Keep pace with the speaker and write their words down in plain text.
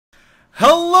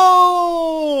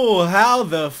Hello! How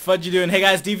the fudge you doing? Hey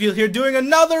guys, Dfield here doing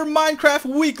another Minecraft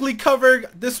weekly cover.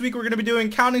 This week we're going to be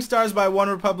doing Counting Stars by One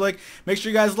Republic. Make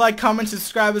sure you guys like, comment,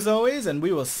 subscribe as always, and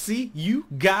we will see you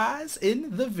guys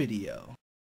in the video.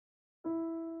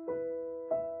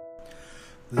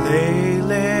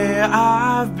 Lately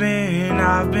I've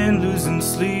been losing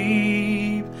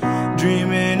sleep,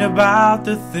 dreaming about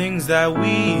the things that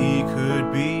we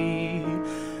could be.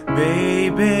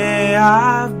 Baby,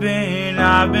 I've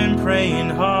been praying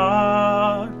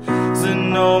hard, so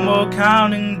no more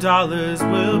counting dollars,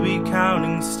 we'll be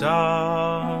counting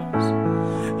stars.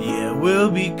 Yeah,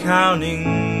 we'll be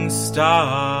counting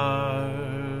stars.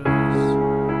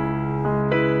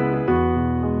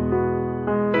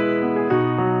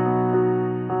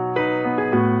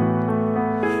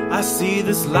 I see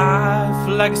this life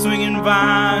like a swinging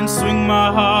vine, swing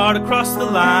my heart across the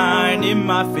line. In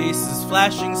my face is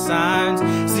flashing signs,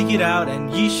 seek it out and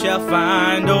ye shall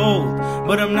find. Old,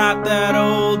 but I'm not that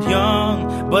old.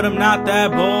 Young, but I'm not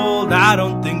that bold. I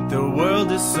don't think the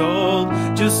world is sold,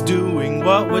 just doing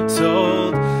what we're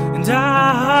told. And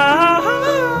I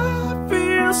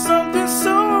feel something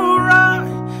so right,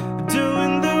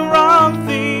 doing the wrong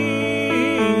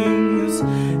things.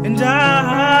 And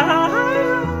I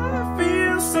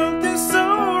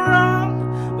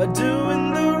but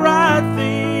doing the right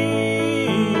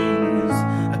things.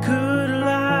 I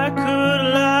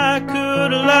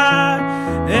could've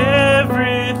lied.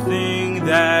 Everything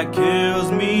that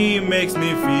kills me makes me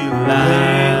feel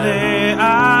alive. Lately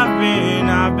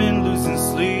I've been losing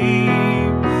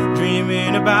sleep,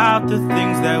 dreaming about the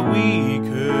things that we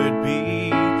could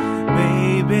be.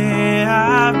 Baby,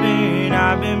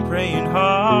 I've been praying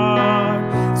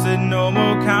hard, said no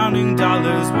more counting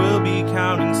dollars, we'll be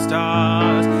counting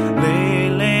stars.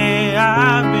 Lately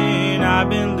I've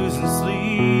been losing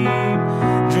sleep,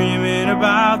 dreaming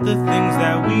about the things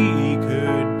that we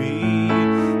could be.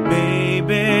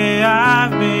 Baby,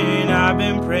 I've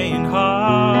been praying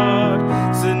hard,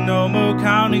 said no more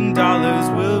counting dollars,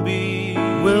 we'll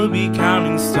be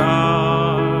counting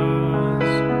stars.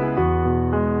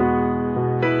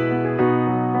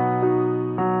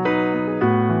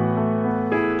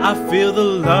 I feel the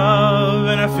love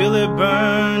and I feel it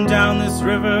burn down this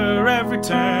river every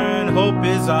turn. Hope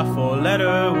is our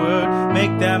four-letter word,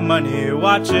 make that money,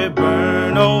 watch it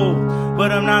burn. Old,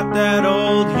 but I'm not that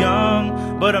old.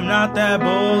 Young, but I'm not that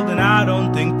bold. And I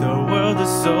don't think the world is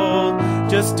sold,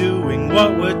 just doing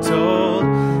what we're told.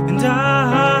 And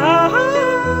I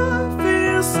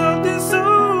feel something so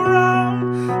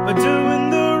wrong, but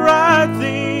doing the right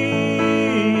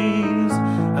things.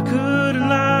 I couldn't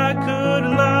lie.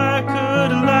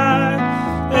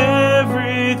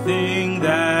 Everything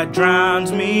that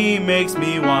drowns me makes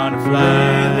me wanna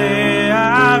fly. Lately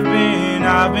I've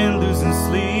been losing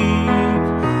sleep,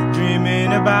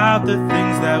 dreaming about the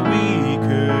things that we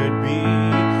could be.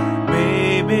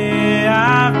 Baby,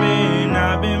 I've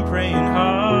been praying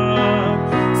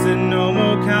hard, said no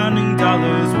more counting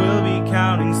dollars, we'll be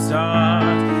counting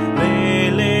stars.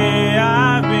 Lately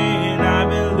I've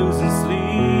been losing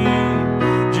sleep,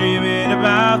 dreaming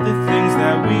about the things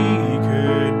that we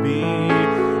could be.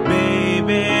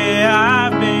 Baby,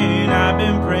 I've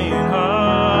been praying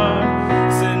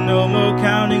hard, said no more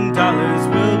counting dollars,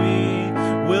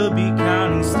 we'll be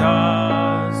counting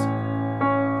stars.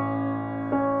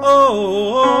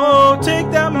 Oh, take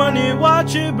that money,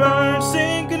 watch it burn,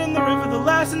 sink it in the river, the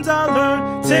lessons I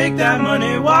learned. Take that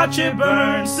money, watch it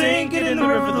burn, sink it in the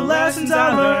river, the lessons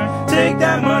I learned. Take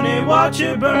that money, watch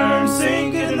it burn,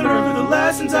 sink it in the river, the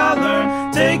lessons I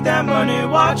learned. Take that money,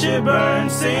 watch it burn,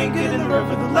 sink it in the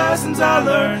river, the lessons I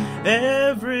learned.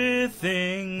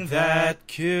 Everything that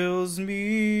kills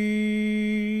me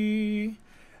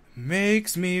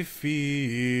makes me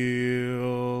feel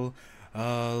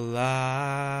alive.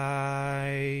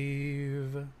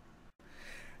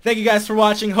 Thank you guys for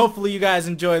watching. Hopefully you guys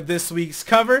enjoyed this week's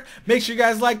cover. Make sure you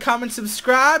guys like, comment,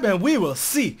 subscribe, and we will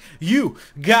see you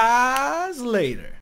guys later.